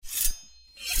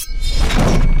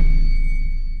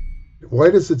why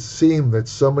does it seem that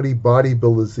so many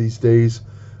bodybuilders these days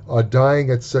are dying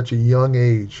at such a young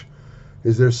age?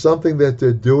 Is there something that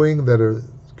they're doing that are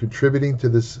contributing to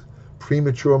this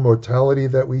premature mortality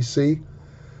that we see?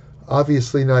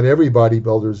 Obviously, not every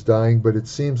bodybuilder is dying, but it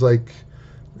seems like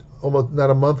almost not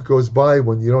a month goes by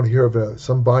when you don't hear of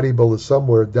some bodybuilder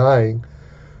somewhere dying,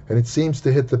 and it seems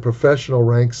to hit the professional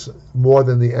ranks more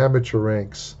than the amateur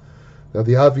ranks. Now,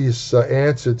 the obvious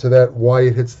answer to that, why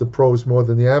it hits the pros more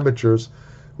than the amateurs,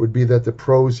 would be that the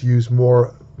pros use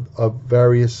more of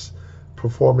various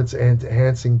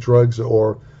performance-enhancing drugs,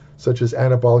 or such as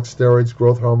anabolic steroids,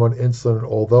 growth hormone, insulin, and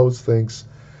all those things.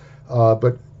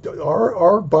 But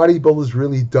are bodybuilders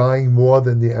really dying more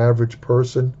than the average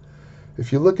person?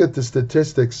 If you look at the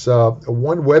statistics,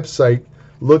 one website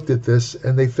looked at this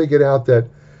and they figured out that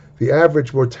the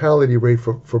average mortality rate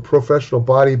for professional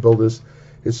bodybuilders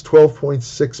is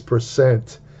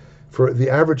 12.6%. For the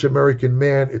average American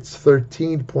man, it's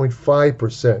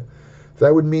 13.5%.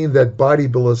 That would mean that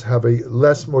bodybuilders have a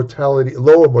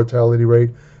lower mortality rate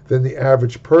than the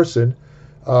average person.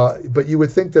 But you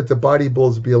would think that the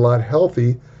bodybuilders would be a lot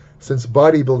healthy, since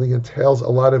bodybuilding entails a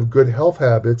lot of good health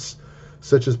habits,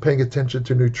 such as paying attention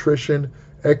to nutrition,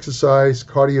 exercise,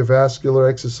 cardiovascular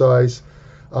exercise,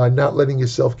 not letting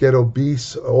yourself get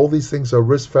obese. All these things are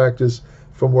risk factors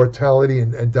for mortality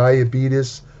and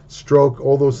diabetes, stroke,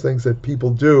 all those things that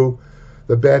people do.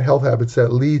 The bad health habits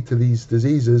that lead to these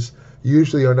diseases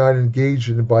usually are not engaged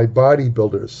in by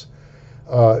bodybuilders.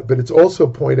 But it's also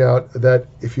point out that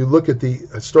if you look at the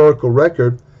historical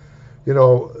record,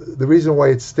 the reason why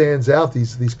it stands out,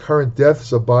 these current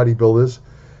deaths of bodybuilders,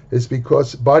 is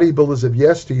because bodybuilders of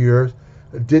yesteryear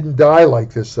didn't die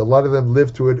like this. A lot of them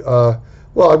lived to it,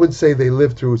 well, I wouldn't say they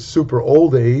lived to a super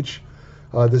old age.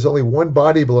 There's only one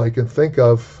bodybuilder I can think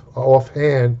of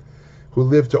offhand who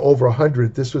lived to over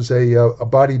 100. This was a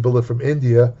bodybuilder from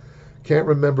India. Can't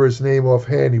remember his name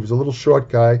offhand. He was a little short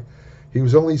guy. He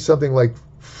was only something like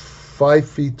 5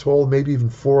 feet tall, maybe even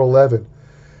 4'11".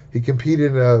 He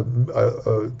competed in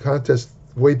a contest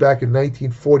way back in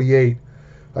 1948.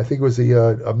 I think it was a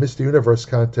Mr. Universe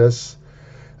contest.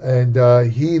 And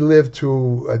he lived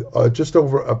to just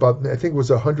over about, I think it was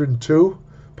 102,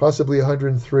 possibly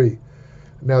 103.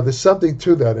 Now, there's something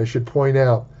to that. I should point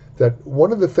out that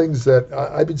one of the things that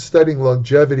I've been studying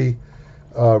longevity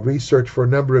research for a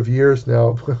number of years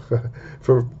now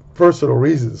for personal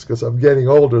reasons, because I'm getting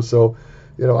older. So,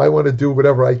 I want to do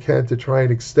whatever I can to try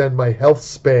and extend my health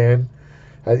span.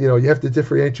 You have to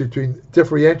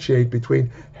differentiate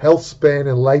between health span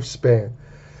and lifespan,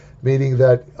 meaning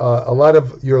that a lot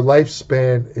of your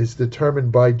lifespan is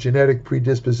determined by genetic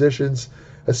predispositions,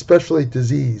 especially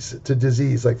disease.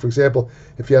 Like, for example,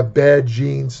 if you have bad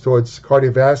genes towards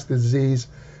cardiovascular disease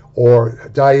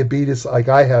or diabetes, like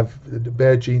I have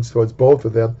bad genes towards both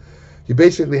of them, you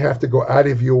basically have to go out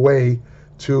of your way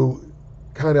to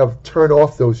kind of turn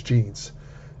off those genes.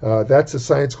 That's a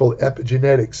science called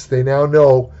epigenetics. They now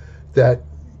know that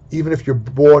even if you're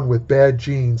born with bad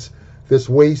genes, there's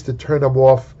ways to turn them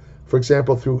off, for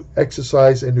example, through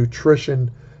exercise and nutrition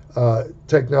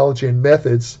technology and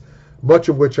methods, much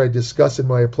of which I discuss in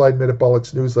my Applied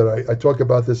Metabolics newsletter. I talk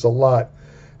about this a lot,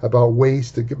 about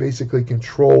ways to basically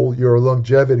control your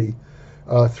longevity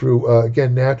through,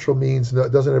 again, natural means. No,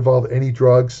 it doesn't involve any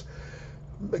drugs.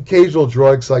 Occasional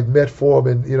drugs like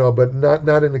metformin, but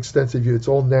not an extensive use. It's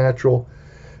all natural.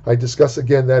 I discuss,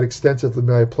 again, that extensively in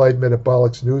my Applied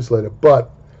Metabolics newsletter. But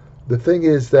the thing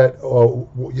is that,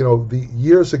 the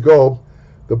years ago,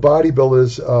 the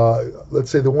bodybuilders, let's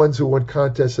say the ones who won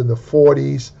contests in the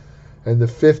 40s and the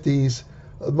 50s,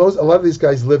 a lot of these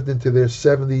guys lived into their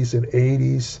 70s and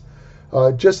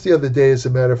 80s. Just the other day, as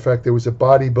a matter of fact, there was a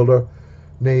bodybuilder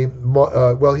named,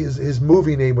 his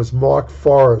movie name was Mark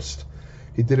Forrest.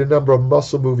 He did a number of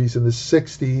muscle movies in the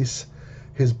 60s.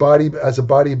 His body, as a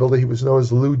bodybuilder, he was known as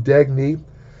Lou Degny.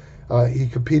 He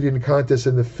competed in contests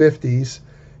in the 50s.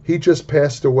 He just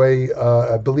passed away.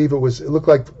 I believe it looked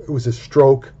like it was a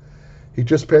stroke. He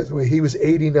just passed away. He was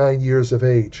 89 years of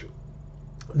age.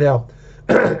 Now,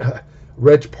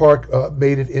 Reg Park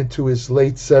made it into his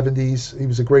late 70s. He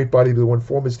was a great bodybuilder, won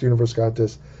 4 Mr. Universe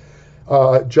contests.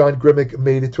 John Grimmick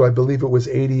made it to, I believe it was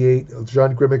 88.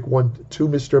 John Grimmick won 2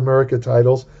 Mr. America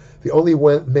titles. The only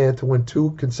man to win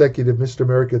 2 consecutive Mr.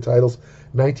 America titles,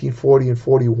 1940 and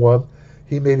 41.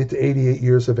 He made it to 88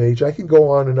 years of age. I can go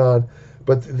on,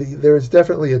 but there is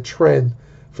definitely a trend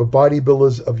for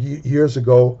bodybuilders of years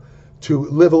ago to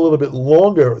live a little bit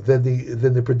longer than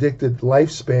the predicted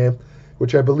lifespan,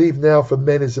 which I believe now for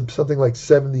men is something like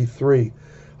 73.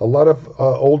 A lot of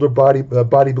older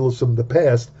bodybuilders from the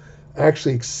past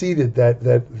actually exceeded that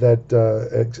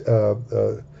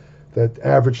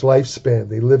average lifespan.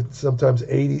 They lived sometimes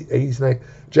 80s, 90s.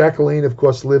 Jacqueline, of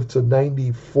course, lived to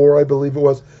 94, I believe it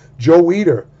was. Joe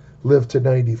Weider lived to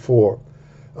 94.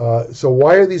 So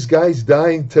why are these guys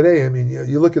dying today? I mean,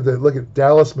 you look at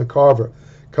Dallas McCarver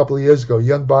a couple of years ago,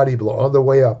 young bodybuilder on the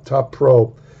way up, top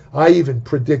pro. I even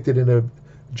predicted in a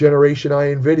Generation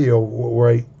Iron video where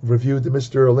I reviewed the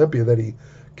Mr. Olympia that he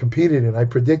competed in. I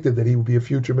predicted that he would be a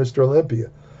future Mr.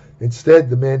 Olympia. Instead,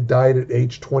 the man died at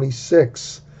age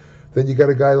 26. Then you got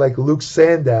a guy like Luke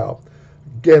Sandow,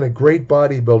 again, a great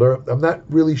bodybuilder. I'm not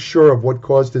really sure of what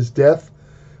caused his death.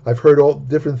 I've heard all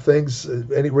different things,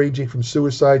 ranging from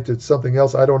suicide to something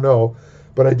else. I don't know.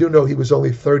 But I do know he was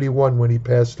only 31 when he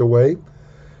passed away.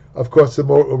 Of course,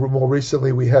 more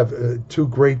recently, we have two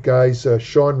great guys,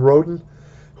 Sean Roden,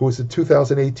 who was the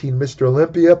 2018 Mr.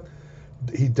 Olympia.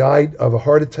 He died of a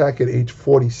heart attack at age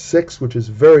 46, which is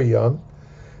very young.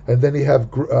 And then you have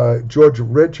George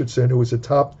Richardson, who was a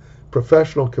top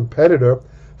professional competitor,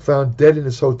 found dead in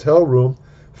his hotel room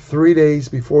 3 days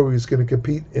before he was going to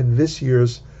compete in this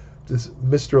year's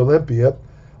Mr. Olympia.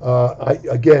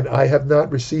 I have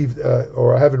not received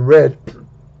or I haven't read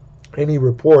any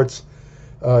reports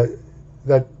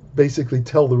that basically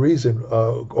tell the reason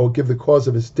or give the cause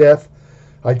of his death.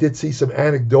 I did see some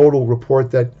anecdotal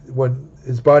report that when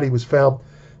his body was found,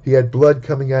 he had blood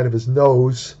coming out of his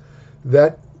nose.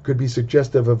 That could be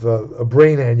suggestive of a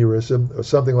brain aneurysm or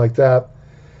something like that,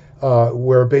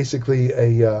 where basically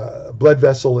a blood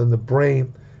vessel in the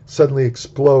brain suddenly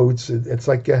explodes. It's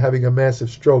like having a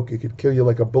massive stroke. It could kill you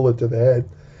like a bullet to the head.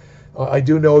 I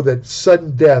do know that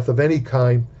sudden death of any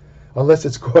kind, unless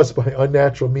it's caused by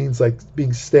unnatural means like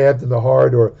being stabbed in the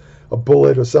heart or a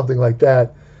bullet or something like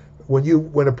that,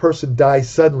 when a person dies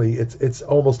suddenly, it's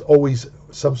almost always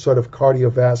some sort of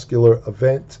cardiovascular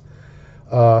event.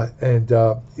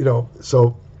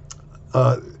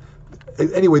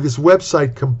 Anyway, this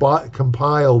website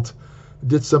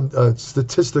did some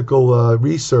statistical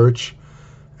research,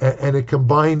 and it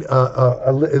combined,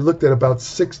 it looked at about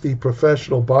 60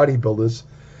 professional bodybuilders,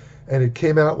 and it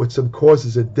came out with some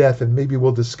causes of death, and maybe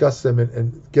we'll discuss them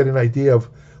and get an idea of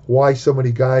why so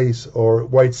many guys, or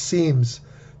why it seems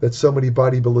that so many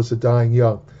bodybuilders are dying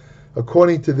young.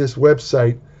 According to this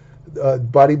website,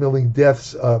 bodybuilding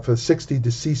deaths for 60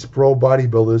 deceased pro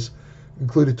bodybuilders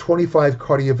included 25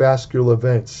 cardiovascular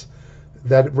events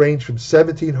that range from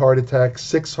 17 heart attacks,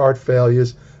 6 heart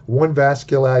failures, 1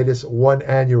 vasculitis, 1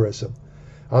 aneurysm.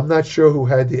 I'm not sure who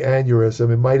had the aneurysm.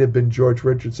 It might have been George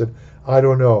Richardson. I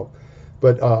don't know.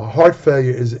 But heart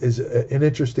failure is an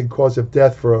interesting cause of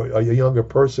death for a younger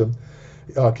person.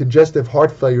 Congestive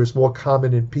heart failure is more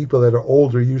common in people that are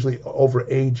older, usually over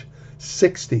age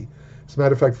 60. As a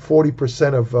matter of fact,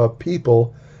 40% of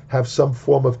people have some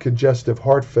form of congestive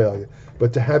heart failure.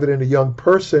 But to have it in a young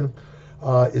person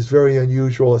is very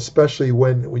unusual, especially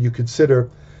when you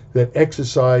consider that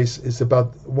exercise is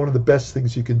about one of the best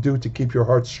things you can do to keep your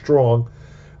heart strong.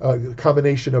 A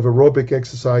combination of aerobic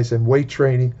exercise and weight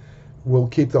training will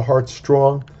keep the heart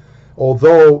strong.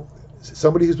 Although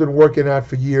somebody who's been working out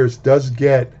for years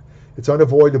it's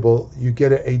unavoidable, you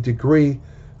get a degree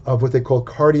of what they call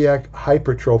cardiac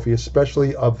hypertrophy,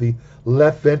 especially of the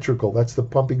left ventricle. That's the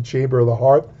pumping chamber of the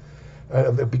heart.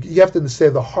 You have to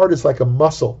understand the heart is like a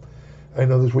muscle.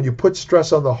 In other words, when you put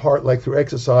stress on the heart, like through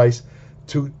exercise,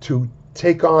 to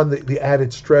take on the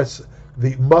added stress,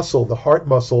 the heart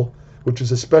muscle, which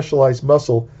is a specialized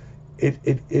muscle,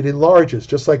 it enlarges,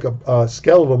 just like a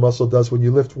skeletal muscle does when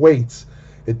you lift weights.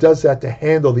 It does that to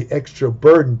handle the extra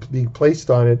burden being placed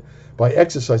on it by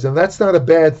exercise. And that's not a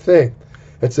bad thing.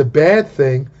 It's a bad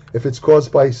thing if it's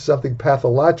caused by something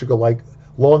pathological like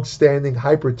long-standing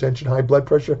hypertension, high blood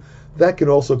pressure. That can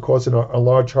also cause a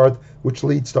large heart, which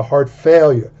leads to heart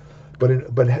failure.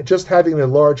 But just having a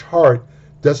large heart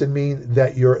doesn't mean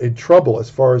that you're in trouble as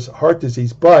far as heart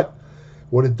disease. But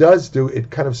what it does do,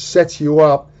 it kind of sets you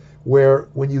up where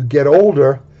when you get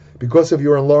older, because of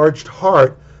your enlarged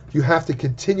heart, you have to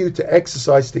continue to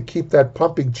exercise to keep that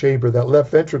pumping chamber, that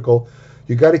left ventricle.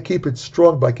 You got to keep it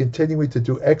strong by continuing to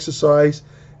do exercise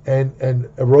and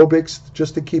aerobics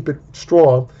just to keep it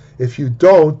strong. If you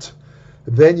don't,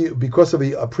 then because of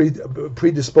the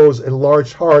predisposed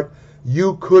enlarged heart,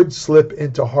 you could slip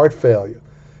into heart failure.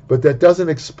 But that doesn't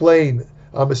explain.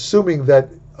 I'm assuming that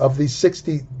of these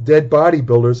 60 dead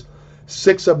bodybuilders,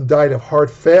 6 of them died of heart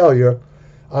failure.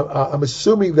 I'm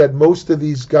assuming that most of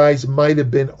these guys might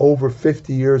have been over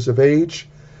 50 years of age,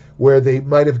 where they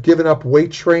might have given up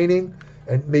weight training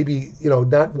and maybe,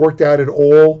 not worked out at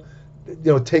all,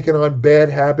 taken on bad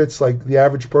habits like the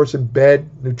average person, bad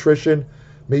nutrition,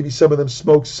 Maybe some of them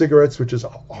smoked cigarettes, which is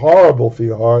horrible for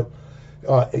your heart.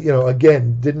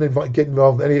 Again, didn't get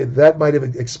involved in any. That might have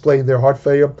explained their heart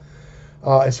failure.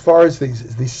 As far as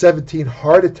the 17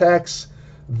 heart attacks,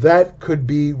 that could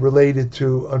be related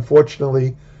to,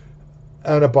 unfortunately,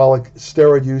 anabolic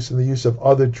steroid use and the use of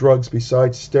other drugs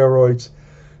besides steroids.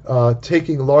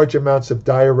 Taking large amounts of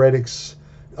diuretics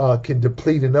can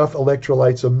deplete enough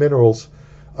electrolytes or minerals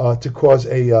to cause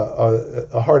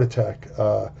a heart attack.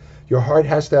 Your heart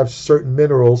has to have certain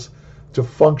minerals to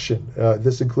function.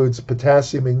 This includes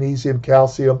potassium, magnesium,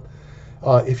 calcium.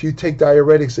 If you take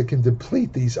diuretics, it can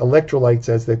deplete these electrolytes,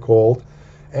 as they're called,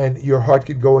 and your heart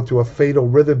can go into a fatal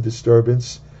rhythm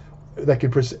disturbance that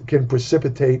can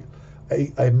precipitate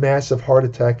a massive heart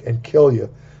attack and kill you.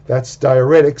 That's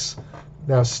diuretics.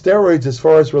 Now, steroids, as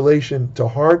far as relation to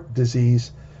heart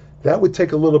disease, that would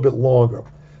take a little bit longer.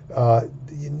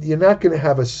 You're not going to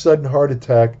have a sudden heart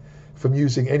attack from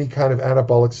using any kind of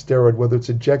anabolic steroid, whether it's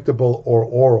injectable or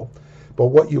oral. But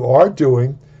what you are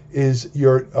doing is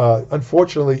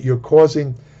unfortunately, you're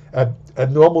causing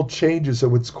abnormal changes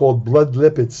of what's called blood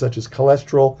lipids, such as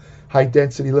cholesterol. High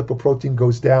density lipoprotein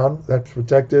goes down. That's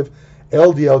protective.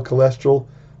 LDL cholesterol,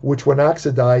 which when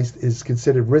oxidized is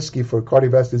considered risky for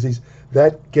cardiovascular disease,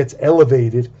 that gets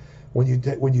elevated when you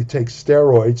take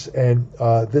steroids, and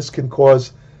this can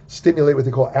stimulate what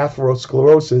they call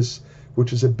atherosclerosis,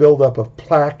 which is a buildup of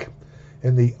plaque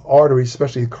in the arteries,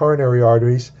 especially the coronary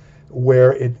arteries,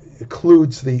 where it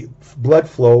occludes the blood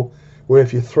flow, where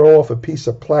if you throw off a piece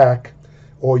of plaque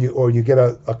or you get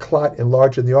a clot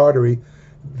enlarged in the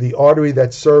artery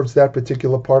that serves that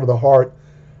particular part of the heart,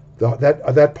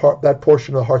 that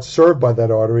portion of the heart served by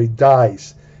that artery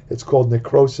dies. It's called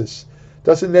necrosis.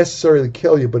 Doesn't necessarily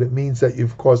kill you, but it means that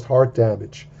you've caused heart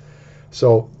damage.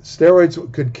 So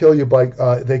steroids could kill you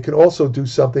they can also do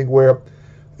something where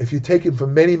if you take it for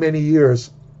many, many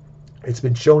years, it's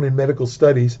been shown in medical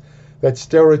studies that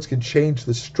steroids can change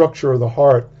the structure of the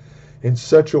heart in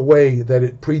such a way that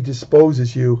it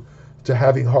predisposes you to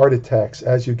having heart attacks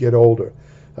as you get older.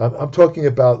 I'm talking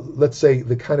about, let's say,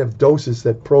 the kind of doses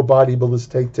that pro bodybuilders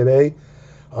take today.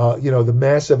 The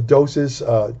massive doses,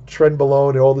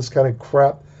 trenbolone and all this kind of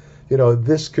crap.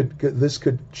 This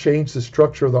could change the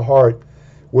structure of the heart,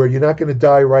 where you're not going to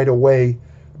die right away,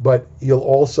 but you'll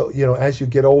also, as you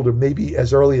get older, maybe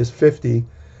as early as 50,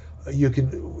 you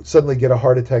can suddenly get a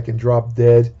heart attack and drop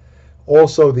dead.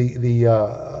 Also,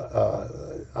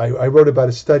 I wrote about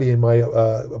a study in my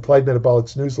Applied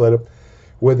Metabolics newsletter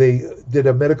where they did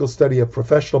a medical study of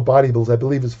professional bodybuilders. I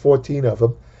believe it's 14 of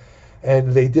them,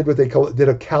 and they did did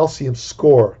a calcium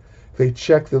score. They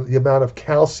checked the amount of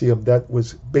calcium that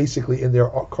was basically in their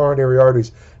coronary arteries.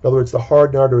 In other words, the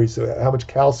hardened arteries, how much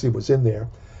calcium was in there.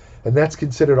 And that's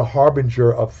considered a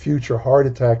harbinger of future heart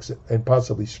attacks and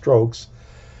possibly strokes.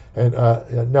 And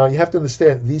now you have to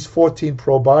understand, these 14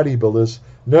 pro bodybuilders,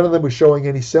 none of them were showing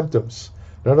any symptoms.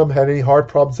 None of them had any heart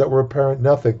problems that were apparent,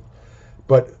 nothing.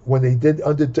 But when they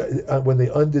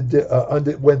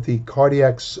underwent the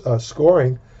cardiac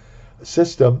scoring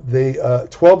system,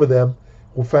 12 of them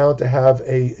were found to have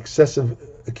a excessive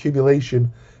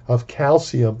accumulation of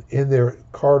calcium in their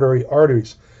coronary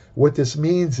arteries. What this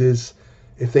means is,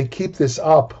 if they keep this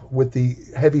up with the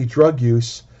heavy drug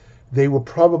use, they will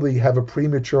probably have a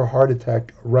premature heart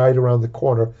attack right around the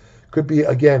corner. Could be,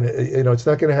 again, it's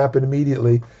not going to happen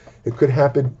immediately. It could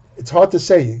happen. It's hard to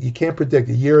say. You can't predict.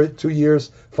 A year, 2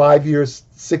 years, 5 years,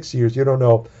 6 years. You don't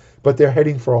know. But they're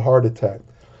heading for a heart attack.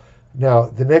 Now,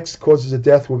 the next causes of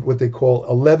death were what they call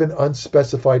 11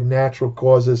 unspecified natural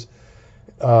causes,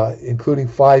 including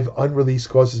 5 unreleased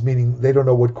causes, meaning they don't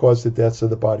know what caused the deaths of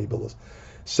the bodybuilders.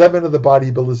 7 of the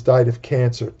bodybuilders died of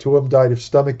cancer. 2 of them died of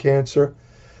stomach cancer.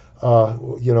 I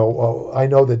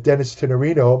know that Dennis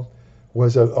Tenorino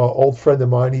was an old friend of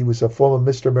mine. He was a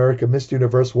former Mr. America, Mr.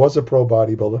 Universe, was a pro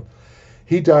bodybuilder.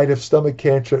 He died of stomach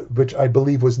cancer, which I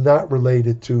believe was not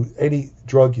related to any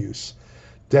drug use.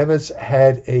 Dennis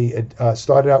had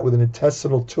started out with an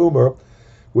intestinal tumor,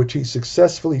 which he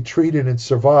successfully treated and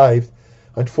survived.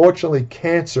 Unfortunately,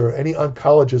 cancer, any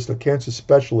oncologist or cancer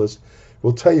specialist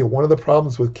will tell you one of the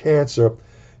problems with cancer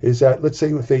is that, let's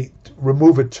say if they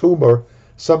remove a tumor,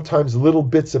 sometimes little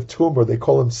bits of tumor, they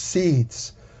call them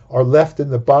seeds, are left in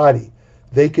the body.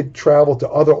 They could travel to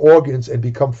other organs and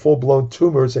become full-blown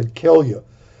tumors and kill you.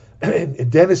 In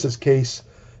Dennis's case,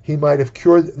 he might have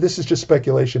cured, this is just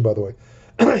speculation, by the way,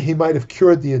 he might have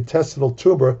cured the intestinal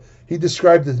tumor. He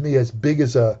described it to me as big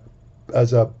as a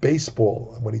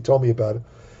baseball when he told me about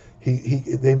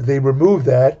it. They removed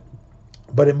that,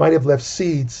 but it might have left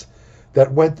seeds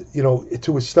that went,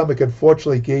 to his stomach.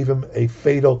 Unfortunately, gave him a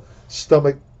fatal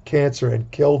stomach cancer and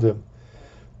killed him.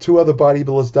 Two other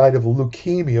bodybuilders died of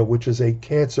leukemia, which is a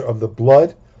cancer of the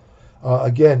blood.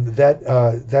 Again,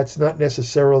 that's not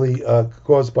necessarily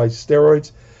caused by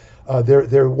steroids.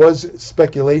 There was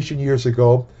speculation years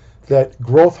ago that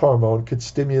growth hormone could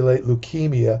stimulate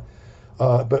leukemia,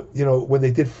 but when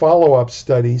they did follow-up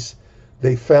studies,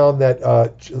 they found that,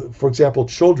 for example,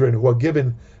 children who are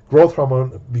given growth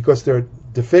hormone because they're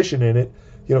deficient in it,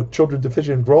 children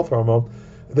deficient in growth hormone,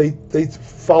 they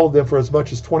followed them for as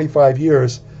much as 25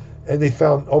 years, and they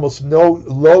found almost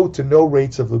low to no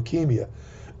rates of leukemia.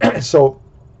 So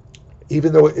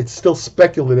even though it's still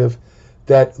speculative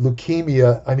that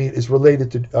leukemia, is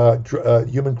related to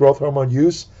human growth hormone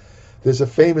use, there's a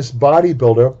famous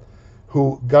bodybuilder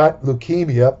who got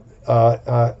leukemia.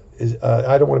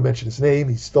 I don't want to mention his name.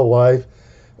 He's still alive.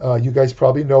 You guys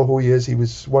probably know who he is. He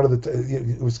was one of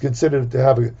he was considered to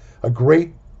have a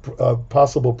great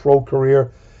possible pro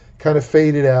career, kind of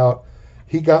faded out.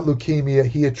 He got leukemia.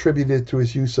 He attributed it to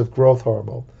his use of growth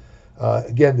hormone.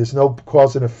 Again, there's no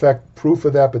cause and effect proof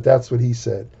of that, but that's what he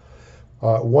said.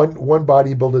 One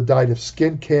bodybuilder died of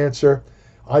skin cancer.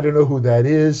 I don't know who that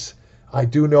is. I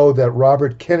do know that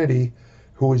Robert Kennedy,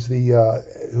 who is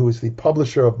the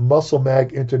publisher of Muscle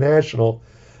Mag International,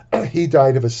 he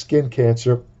died of a skin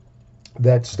cancer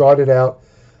that started out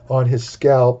on his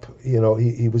scalp.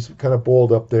 He was kind of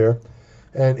bald up there,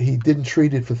 and he didn't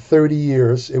treat it for 30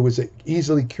 years. It was an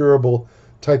easily curable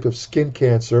type of skin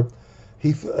cancer.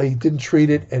 He didn't treat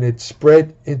it, and it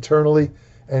spread internally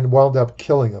and wound up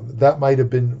killing him. That might have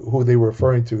been who they were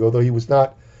referring to, although he was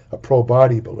not a pro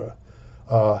bodybuilder.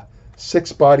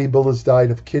 6 bodybuilders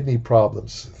died of kidney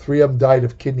problems. 3 of them died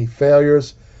of kidney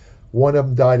failures. 1 of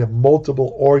them died of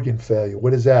multiple organ failure.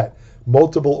 What is that?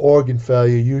 Multiple organ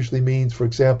failure usually means, for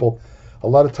example, a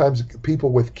lot of times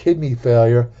people with kidney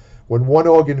failure, when one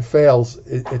organ fails,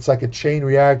 it's like a chain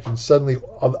reaction. Suddenly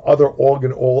other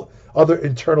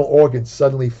internal organs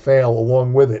suddenly fail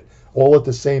along with it, all at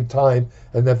the same time,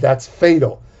 and that's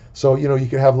fatal. So, you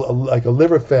can have like a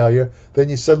liver failure, then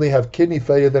you suddenly have kidney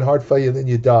failure, then heart failure, then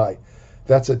you die.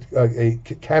 That's a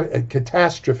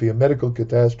catastrophe, a medical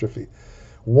catastrophe.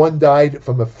 1 died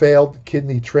from a failed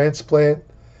kidney transplant,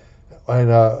 and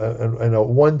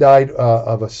 1 died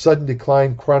of a sudden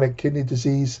decline chronic kidney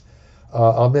disease.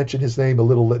 I'll mention his name a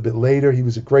little bit later. He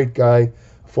was a great guy,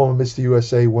 former Mr.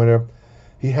 USA winner.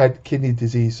 He had kidney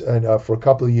disease, and for a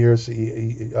couple of years,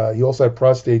 he also had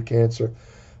prostate cancer.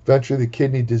 Eventually, the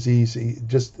kidney disease,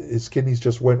 his kidneys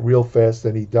just went real fast,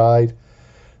 and he died.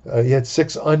 He had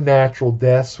 6 unnatural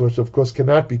deaths, which of course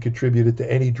cannot be contributed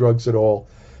to any drugs at all.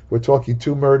 We're talking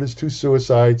 2 murders, 2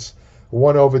 suicides,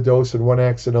 1 overdose, and 1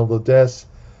 accidental death.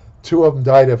 2 of them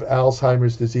died of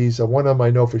Alzheimer's disease. One of them I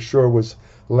know for sure was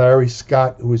Larry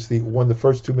Scott, who won the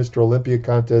first 2 Mr. Olympia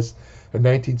contests in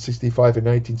 1965 and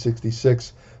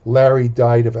 1966. Larry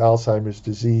died of Alzheimer's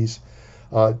disease.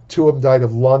 2 of them died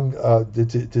of lung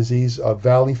disease,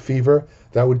 valley fever.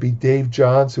 That would be Dave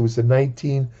Johns, who was the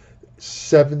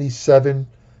 1977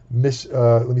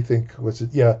 let me think. Was it?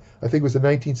 Yeah, I think it was the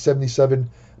 1977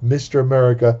 Mr.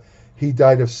 America. He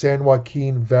died of San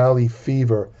Joaquin Valley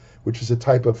fever, which is a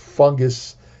type of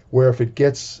fungus where if it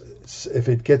spreads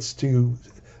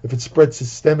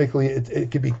systemically,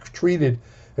 it can be treated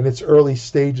in its early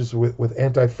stages with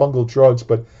antifungal drugs.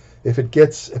 But if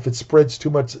it spreads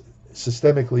too much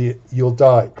systemically, you'll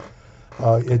die.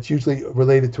 It's usually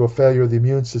related to a failure of the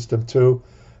immune system too.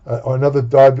 Another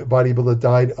bodybuilder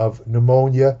died of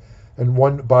pneumonia, and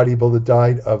 1 bodybuilder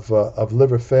died of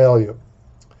liver failure.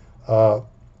 The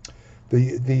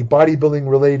bodybuilding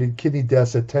related kidney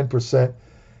deaths at 10%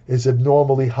 is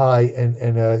abnormally high,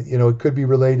 and it could be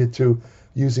related to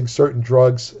using certain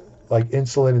drugs like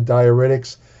insulin and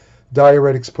diuretics.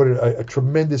 Diuretics put a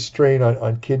tremendous strain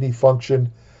on kidney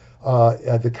function.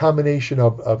 The combination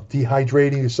of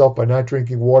dehydrating yourself by not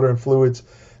drinking water and fluids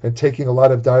and taking a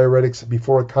lot of diuretics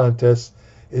before a contest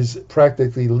is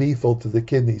practically lethal to the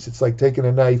kidneys. It's like taking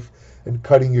a knife and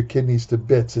cutting your kidneys to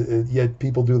bits. Yet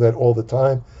people do that all the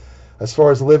time. As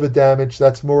far as liver damage,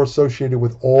 that's more associated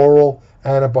with oral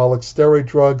anabolic steroid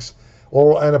drugs.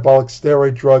 Oral anabolic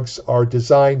steroid drugs are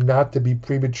designed not to be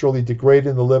prematurely degraded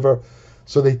in the liver,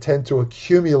 so they tend to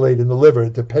accumulate in the liver.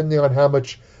 Depending on how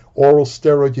much oral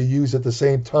steroid you use at the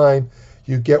same time,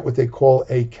 you get what they call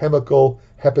a chemical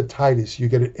hepatitis. You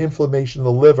get an inflammation of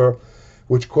the liver,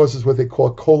 which causes what they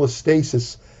call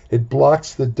cholestasis. It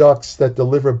blocks the ducts that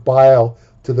deliver bile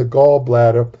to the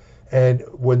gallbladder, and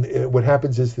what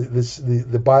happens is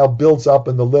the bile builds up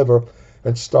in the liver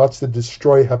and starts to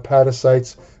destroy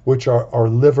hepatocytes, which are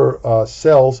liver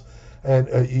cells, and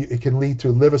it can lead to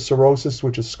liver cirrhosis,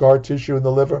 which is scar tissue in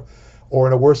the liver, or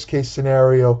in a worst case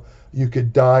scenario, you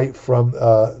could die from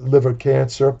liver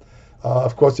cancer.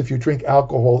 Of course, if you drink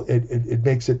alcohol, it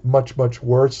makes it much, much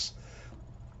worse.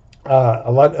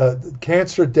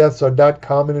 Cancer deaths are not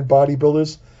common in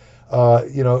bodybuilders.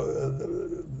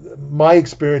 My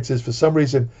experience is, for some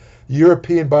reason,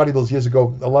 European bodybuilders years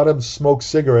ago, a lot of them smoked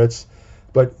cigarettes,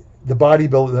 but the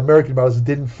American bodybuilders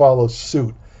didn't follow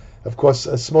suit. Of course,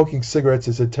 smoking cigarettes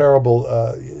is a terrible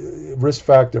risk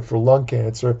factor for lung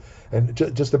cancer and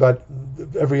just about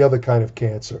every other kind of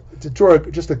cancer. To draw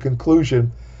just a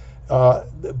conclusion,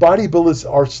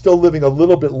 bodybuilders are still living a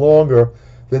little bit longer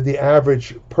than the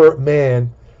average per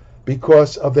man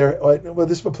because of their, well,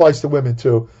 this applies to women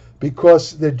too,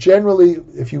 because they're generally,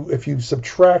 if you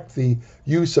subtract the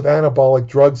use of anabolic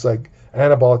drugs like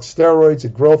anabolic steroids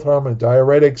and growth hormone and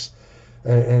diuretics,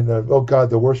 and oh God,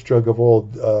 the worst drug of all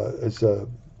is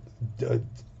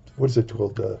what is it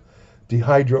called?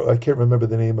 I can't remember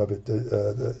the name of it.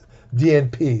 The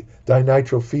DNP,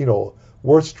 dinitrophenol,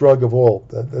 worst drug of all.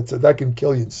 That can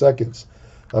kill you in seconds.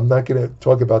 I'm not going to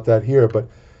talk about that here, but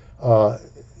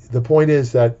the point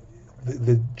is that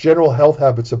the general health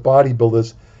habits of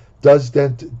bodybuilders does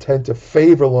tend to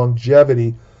favor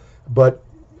longevity, but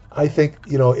I think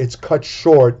it's cut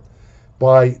short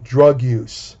by drug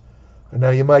use.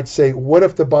 Now you might say, what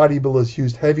if the bodybuilders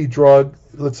used heavy drug,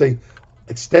 let's say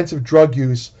extensive drug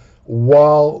use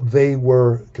while they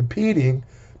were competing,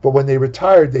 but when they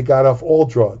retired they got off all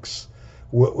drugs?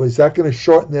 Was that going to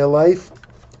shorten their life?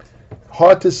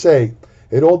 Hard to say.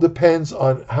 It all depends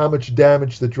on how much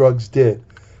damage the drugs did.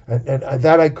 And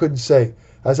that I couldn't say.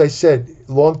 As I said,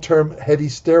 long-term heavy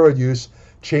steroid use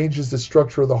changes the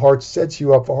structure of the heart, sets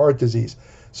you up for heart disease.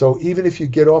 So even if you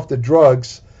get off the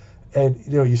drugs and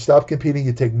you stop competing,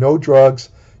 you take no drugs,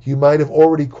 you might have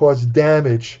already caused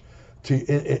damage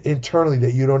to internally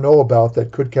that you don't know about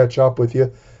that could catch up with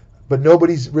you. But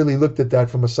nobody's really looked at that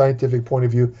from a scientific point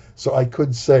of view, so I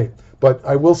couldn't say. But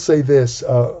I will say this,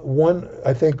 one,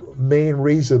 I think, main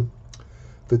reason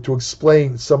to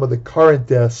explain some of the current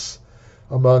deaths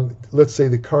among, let's say,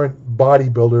 the current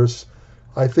bodybuilders,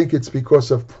 I think it's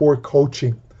because of poor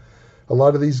coaching. A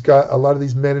lot of these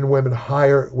men and women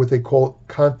hire what they call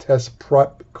contest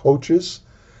prep coaches.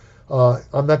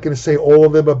 I'm not going to say all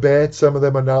of them are bad. Some of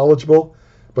them are knowledgeable,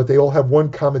 but they all have one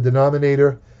common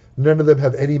denominator. None of them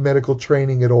have any medical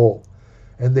training at all.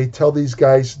 And they tell these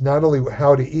guys not only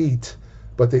how to eat,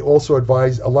 but they also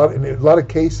advise in a lot of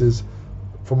cases,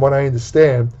 from what I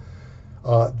understand,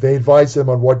 they advise them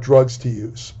on what drugs to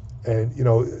use. And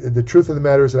the truth of the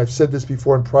matter is, and I've said this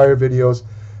before in prior videos,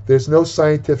 there's no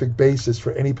scientific basis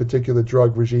for any particular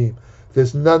drug regime.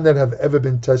 There's none that have ever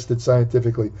been tested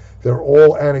scientifically. They're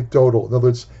all anecdotal. In other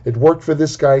words, it worked for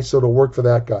this guy, so it'll work for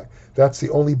that guy. That's the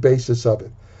only basis of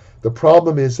it. The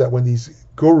problem is that when these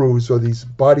gurus or these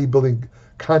bodybuilding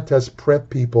contest prep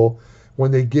people,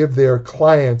 when they give their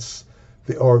clients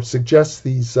or suggest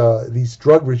these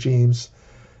drug regimes,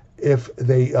 if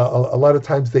they a lot of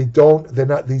times they're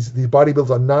not, these bodybuilders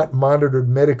are not monitored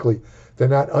medically. They're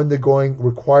not undergoing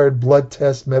required blood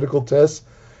tests, medical tests.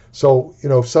 So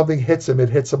if something hits them, it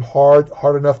hits them hard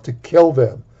enough to kill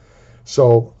them.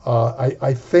 So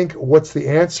I think, what's the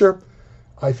answer?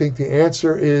 I think the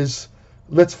answer is,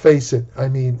 let's face it. I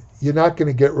mean, you're not going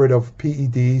to get rid of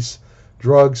PEDs,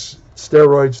 drugs,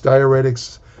 steroids,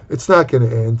 diuretics. It's not going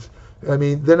to end. I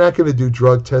mean, they're not going to do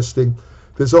drug testing.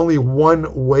 There's only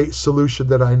one solution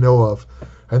that I know of,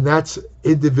 and that's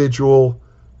individual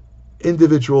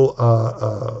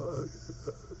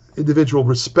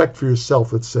respect for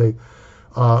yourself, let's say,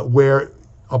 where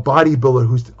a bodybuilder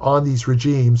who's on these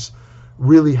regimes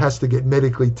really has to get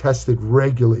medically tested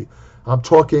regularly. I'm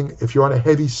talking, if you're on a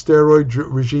heavy steroid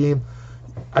regime,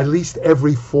 at least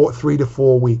every 3 to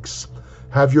 4 weeks.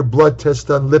 Have your blood tests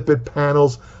done, lipid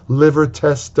panels, liver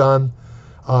tests done,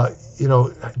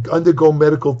 undergo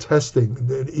medical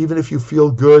testing. Even if you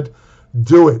feel good,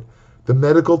 do it. The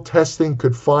medical testing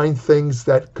could find things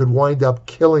that could wind up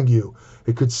killing you.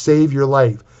 It could save your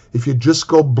life. If you just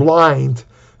go blind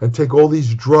and take all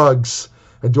these drugs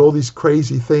and do all these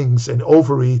crazy things and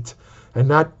overeat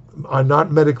and are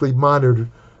not medically monitored,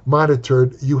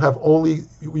 you have only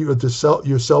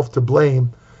yourself to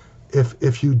blame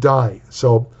if you die.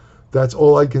 So that's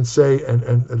all I can say,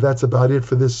 and that's about it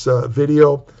for this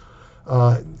video.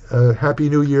 Happy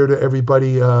New Year to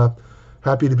everybody.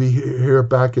 Happy to be here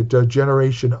back at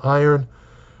Generation Iron.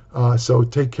 So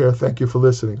take care. Thank you for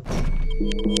listening.